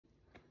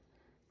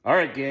All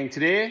right, gang,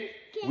 today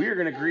we're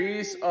gonna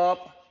grease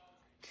up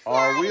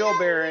our wheel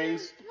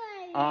bearings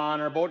on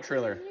our boat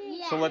trailer.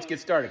 So let's get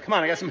started. Come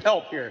on, I got some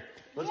help here.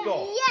 Let's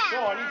go. So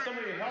I need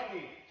somebody to help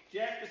me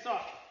jack this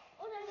up.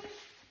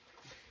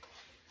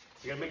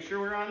 You gotta make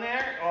sure we're on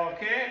there.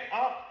 Okay,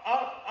 up,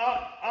 up,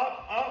 up,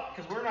 up, up,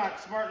 because we're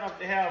not smart enough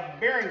to have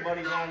bearing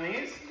buddies on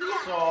these.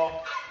 So,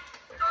 I'll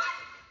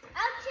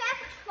check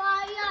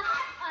for you.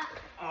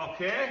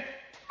 okay,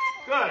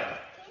 good.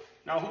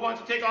 Now who wants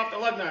to take off the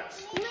lug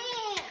nuts? Me.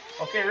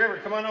 Okay, River,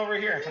 come on over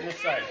here on this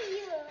side.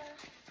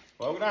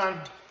 Hold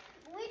on.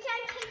 We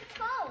can take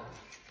toes.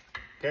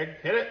 Okay,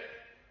 hit it.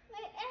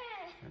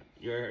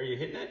 Are you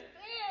hitting it?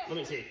 Let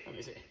me see.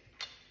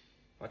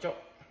 Watch out.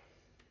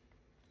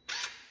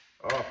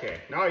 Okay,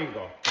 now you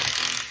go.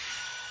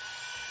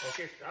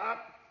 Okay,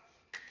 stop.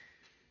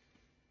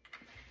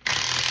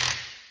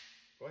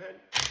 Go ahead.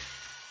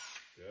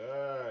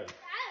 Good.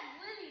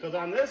 Because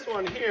on this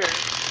one here,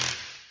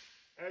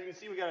 as you can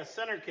see, we got a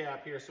center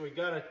cap here, so we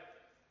gotta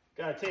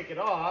take it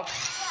off.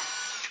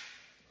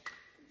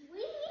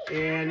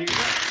 And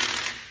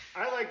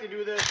I like to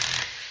do this.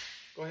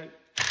 Go ahead.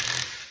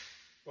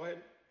 Go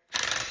ahead.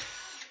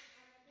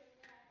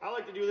 I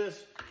like to do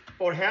this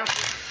about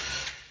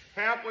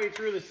halfway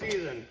through the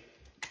season.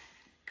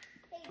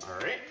 All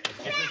right,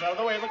 let's get this out of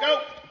the way. Look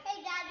out!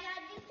 Hey, Daddy, I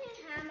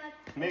just hammer.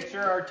 Make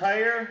sure our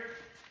tire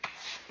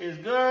is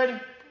good.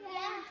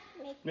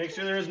 Yeah. Make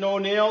sure there's no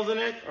nails in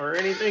it or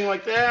anything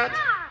like that.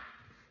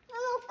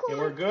 Okay,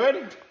 we're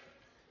good.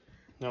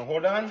 Now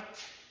hold on.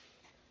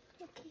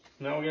 Okay.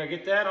 Now we're gonna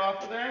get that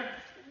off of there.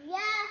 Yeah.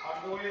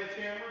 Off the way of the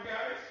camera,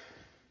 guys.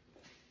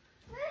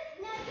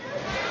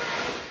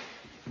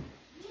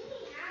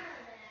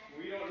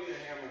 We don't need a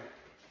hammer.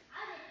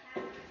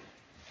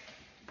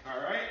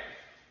 All right.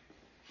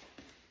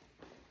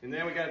 And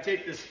then we got to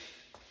take this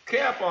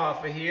cap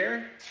off of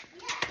here.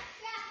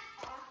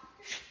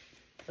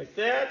 Like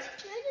that.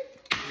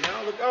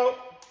 Now look out.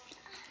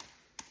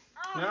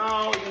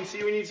 Now you can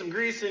see we need some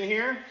grease in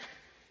here.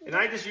 And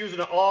I just use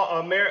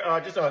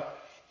just a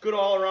good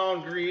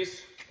all-around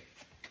grease.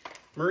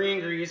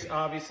 Marine grease,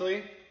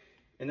 obviously.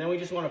 And then we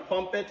just want to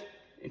pump it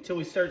until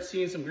we start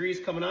seeing some grease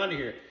coming onto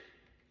here.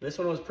 This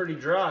one was pretty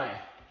dry.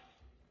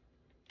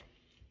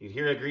 You can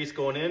hear the grease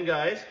going in,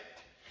 guys.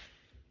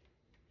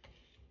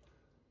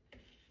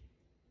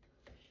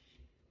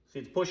 See,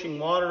 it's pushing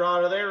water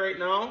out of there right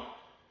now.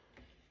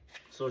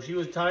 So she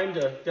was time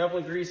to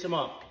definitely grease them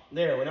up.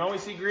 There, we now we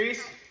see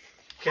grease.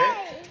 Okay,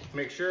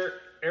 make sure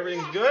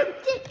everything's good.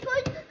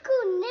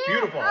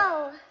 Beautiful.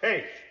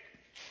 Hey.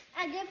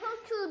 And they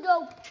put to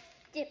the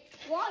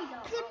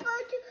water.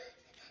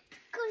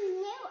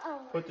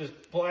 Put this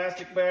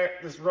plastic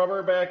back, this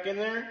rubber back in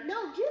there.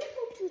 No, you're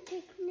supposed to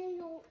take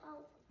nail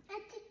out.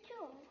 At the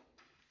toe.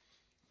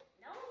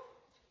 No?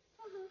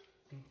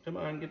 Come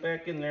on, get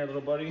back in there,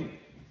 little buddy.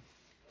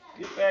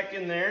 Get back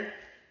in there.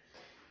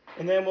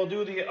 And then we'll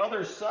do the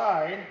other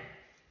side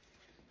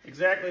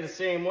exactly the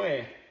same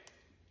way.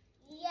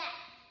 Yeah,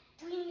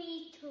 we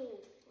need to.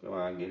 Come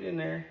on, get in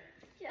there.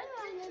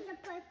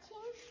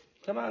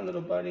 Come on,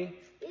 little buddy.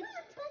 You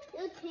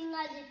think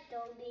I just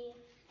don't be.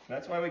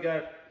 That's why we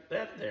got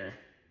that there.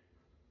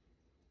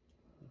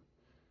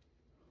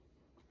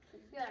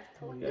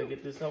 We gotta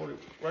get this out.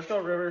 Watch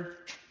out, River.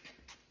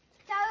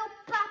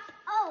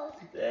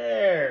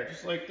 There,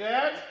 just like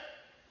that.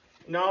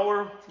 Now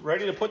we're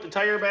ready to put the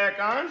tire back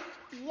on.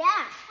 Yeah.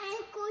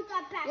 And put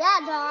the back. Yeah,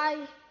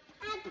 Dad.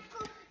 And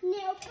put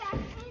nail back.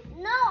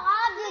 No,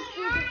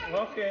 obviously.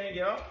 Okay,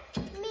 yeah.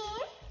 Me?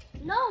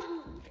 No.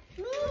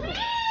 Me.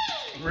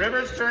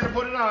 River's turn to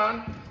put it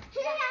on.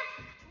 He had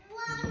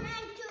one and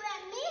two,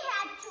 and me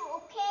had two,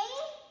 okay?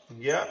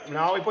 Yep,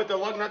 now we put the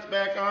lug nuts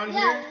back on Yeah,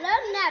 here. learn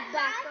that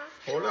back.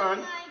 Hold on.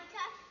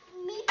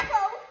 Me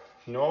both.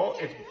 No,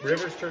 it's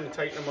River's turn to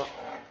tighten them up.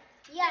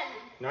 Yeah.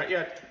 Not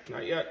yet,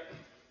 not yet.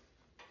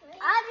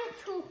 I did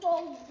two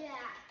folds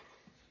that.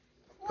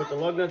 Put the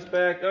lug nuts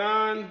back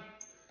on.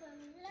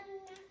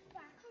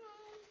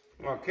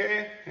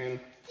 Okay, and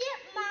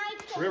Dip my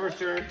toe. River's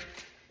turn.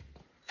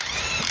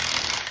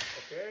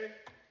 Okay.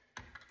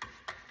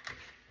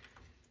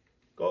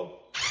 Go.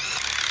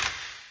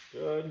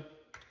 Good.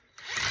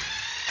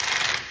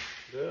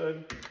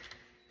 Good.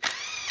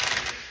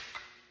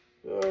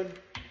 Good.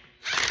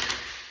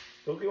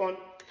 Still keep on.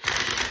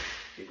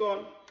 Keep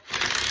going.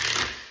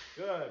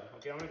 Good.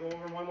 Okay, I'm gonna go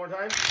over one more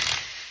time.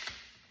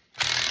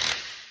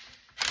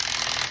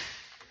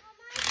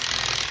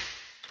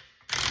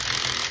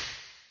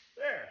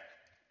 There.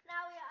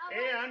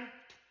 And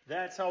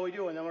that's how we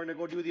do it. And then we're gonna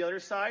go do the other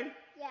side.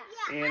 Yeah.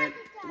 And in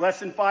less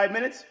than 5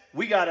 minutes,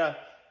 we got a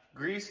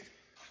greased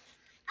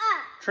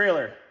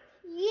trailer.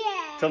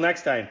 Yeah. Till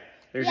next time.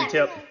 There's your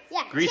tip.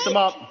 Yeah. Grease them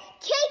up.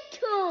 Take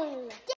two.